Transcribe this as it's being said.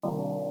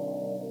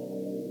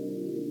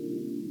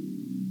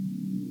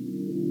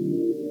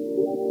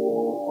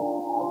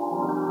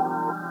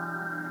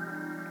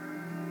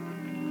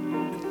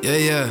Yeah,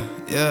 yeah,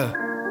 yeah,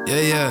 yeah,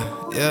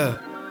 yeah, yeah.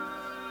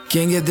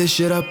 Can't get this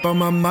shit up on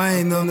my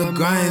mind, on the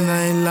grind,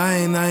 I ain't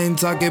lying, I ain't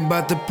talking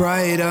about the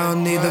pride. I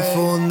don't need the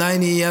full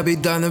 90, I be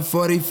done in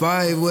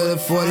 45. With a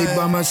 40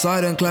 by my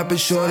side and clapping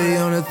shorty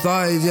on the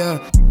thighs,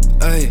 yeah.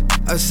 Ay,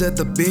 I set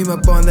the beam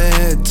up on the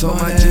head. Told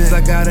my G's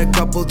I got a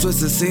couple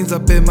twisted scenes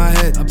up in my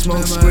head.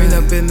 Smoke screen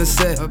up in the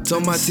set.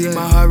 Told my team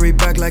I hurry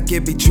back like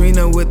it be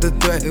Trina with the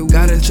threat.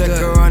 Gotta check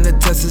her on the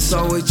test, it's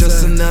always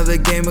just another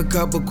game. A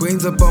couple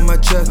queens up on my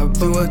chest.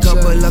 Threw a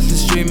couple up the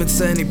stream and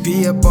Sunny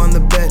P up on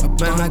the bed.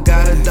 Man, I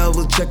gotta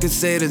double check and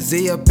say the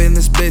Z up in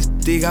this bitch.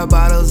 D got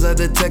bottles of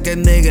the tech, a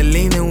nigga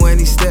leaning when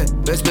he stepped.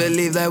 Best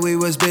believe that we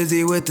was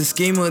busy with the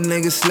scheme when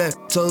niggas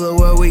slept. Told the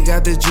world we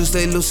got the juice,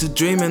 they lucid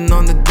dreaming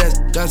on the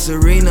desk. Got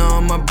Serena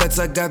on my bets,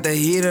 I got the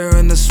heater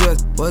in the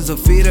sweat. Was a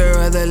feeder,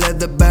 rather let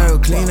the barrel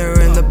cleaner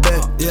in the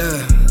bed.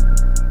 Yeah,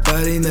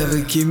 body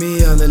never keep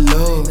me on the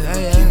low,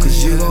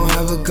 cause you gon'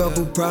 have a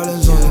couple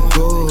problems on the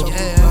go.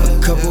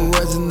 A couple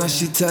words and now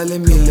she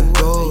telling me to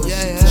go.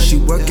 She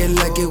working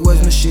like it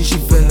was machine, she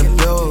finna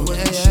blow.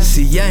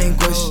 See, I ain't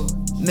question,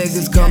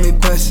 niggas call me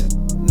passion.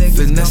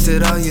 Finesse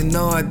it all, you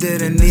know I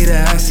didn't need a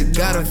acid.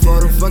 Got a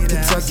photo, fuck the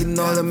talk, you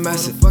know the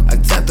massive. I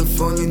got the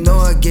phone, you know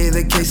I gave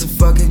the case of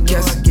fucking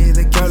casket.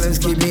 Problems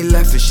keep me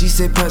laughing, she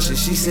say passion,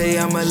 she say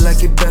I'm a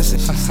lucky bastard.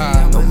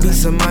 No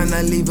peace of mind,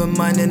 I leave her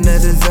mind in a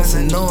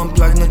disaster. No, I'm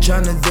plugged, no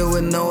tryna deal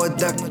with no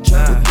adapter.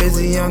 We're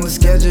busy on the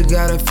schedule,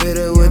 gotta fit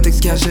her with the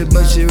cash,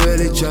 but she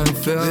really tryna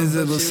feel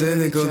visible,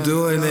 cynical,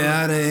 doing it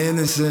out of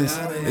innocence.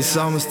 It's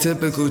almost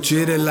typical,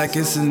 treated like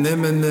it's an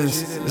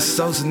imminence. It's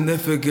so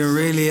significant,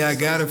 really, I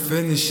gotta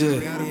finish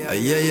it.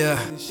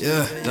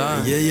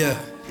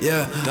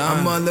 Yeah,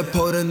 I'm on the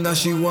potent, now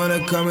she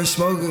wanna come and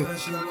smoke it.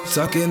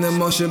 Talking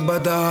emotion,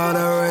 but the heart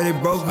already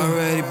broken.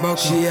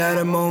 She had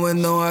a moment,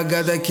 no, I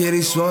got that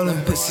kitty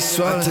swollen. Pussy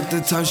swollen. I took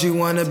the time, she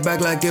wanted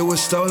back like it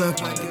was stolen.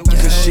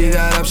 Cause she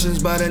got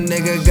options, but a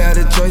nigga got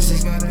the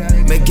choices.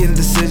 Making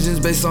decisions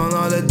based on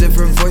all the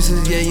different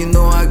voices. Yeah, you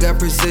know I got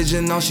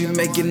precision, all she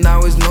making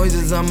now is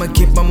noises. I'ma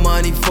keep my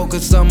money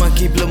focused, I'ma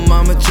keep lil'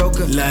 mama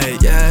choking.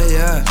 Like,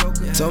 yeah.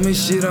 Told me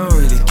she don't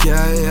really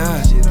care,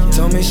 yeah.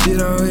 Told me she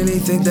don't really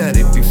think that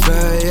it be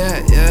fair,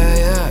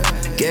 yeah.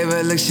 Gave her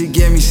a look, she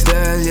gave me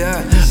stares,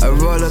 yeah. A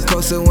roller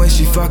coaster when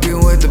she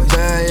fucking with the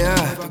bad,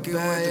 yeah.